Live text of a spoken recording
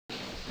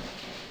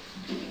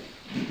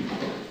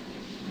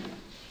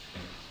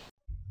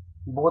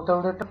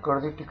ਬੋਤਲ ਦੇ ਢੱਕਣ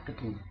ਦੀ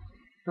ਟਿਕਟਿਕੀ।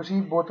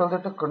 ਤੁਸੀਂ ਬੋਤਲ ਦੇ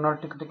ਢੱਕਣ ਨਾਲ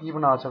ਟਿਕਟਿਕੀ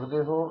ਬਣਾ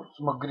ਸਕਦੇ ਹੋ।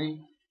 ਸਮੱਗਰੀ: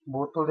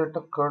 ਬੋਤਲ ਦੇ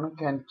ਢੱਕਣ,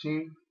 ਕੈਂਚੀ,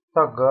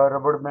 ਧਾਗਾ,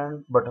 ਰਬੜ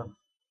ਬੈਂਡ, ਬਟਨ।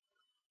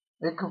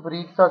 ਇੱਕ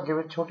ਬਰੀਕ ਧਾਗੇ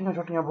ਵਿੱਚ ਛੋਟੀਆਂ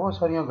ਛੋਟੀਆਂ ਬਹੁਤ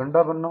ਸਾਰੀਆਂ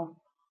ਗੰਢਾਂ ਬੰਨੋ।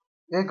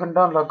 ਇਹ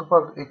ਗੰਢਾਂ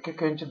ਲਗਭਗ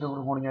 1-1 ਇੰਚ ਦੂਰ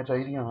ਹੋਣੀਆਂ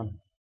ਚਾਹੀਦੀਆਂ ਹਨ।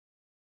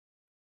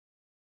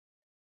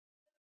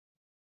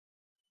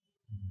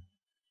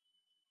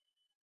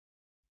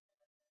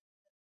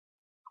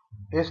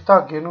 ਇਸ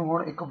ਧਾਗੇ ਨੂੰ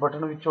ਹੁਣ ਇੱਕ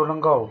ਬਟਨ ਵਿੱਚੋਂ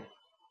ਲੰਘਾਓ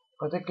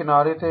ਅਤੇ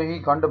ਕਿਨਾਰੇ 'ਤੇ ਹੀ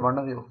ਗੰਢ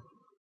ਬੰਨ੍ਹ ਦਿਓ।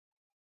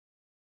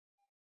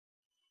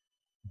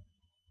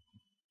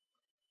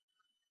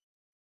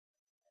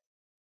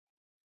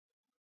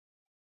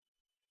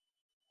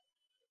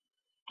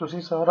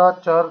 ਤੁਸੀਂ ਸਾਰਾ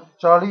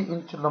 40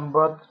 ਇੰਚ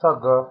ਲੰਬਾ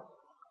ਧਾਗਾ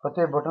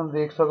ਅਤੇ ਬਟਨ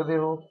ਦੇਖ ਸਕਦੇ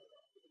ਹੋ।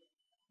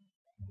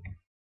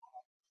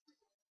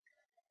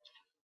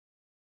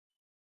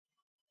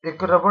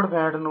 ਇੱਕ ਰਬੜ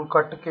ਬੈਂਡ ਨੂੰ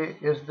ਕੱਟ ਕੇ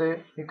ਇਸ ਦੇ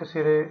ਇੱਕ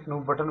ਸਿਰੇ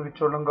ਨੂੰ ਬਟਨ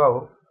ਵਿੱਚੋਂ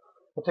ਲੰਘਾਓ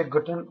ਅਤੇ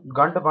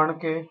ਗੰਢ ਬੰਨ੍ਹ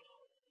ਕੇ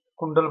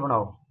ਕੁੰਡਲ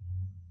ਬਣਾਓ।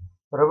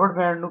 ਰਬੜ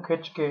ਬੈਂਡ ਨੂੰ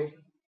ਖਿੱਚ ਕੇ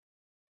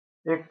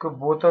ਇੱਕ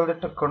ਬੋਤਲ ਦੇ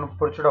ਢੱਕਣ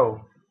ਉੱਪਰ ਚੜ੍ਹਾਓ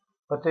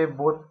ਅਤੇ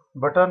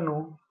ਬਟਨ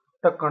ਨੂੰ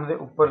ਢੱਕਣ ਦੇ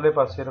ਉੱਪਰਲੇ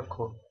ਪਾਸੇ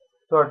ਰੱਖੋ।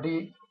 ਤੁਹਾਡੀ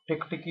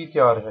ਟਿਕਟਿਕੀ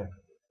ਤਿਆਰ ਹੈ।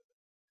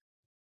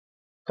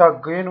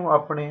 ਧਾਗੇ ਨੂੰ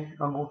ਆਪਣੇ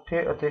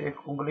ਅੰਗੂਠੇ ਅਤੇ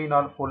ਇੱਕ ਉਂਗਲੀ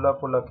ਨਾਲ ਪੋਲਾ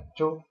ਪੋਲਾ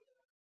ਖਿੱਚੋ।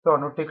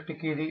 ਤੁਹਾਨੂੰ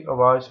ਟਿਕਟਿਕੀ ਦੀ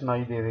ਆਵਾਜ਼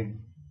ਸੁਣਾਈ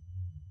ਦੇਵੇਗੀ।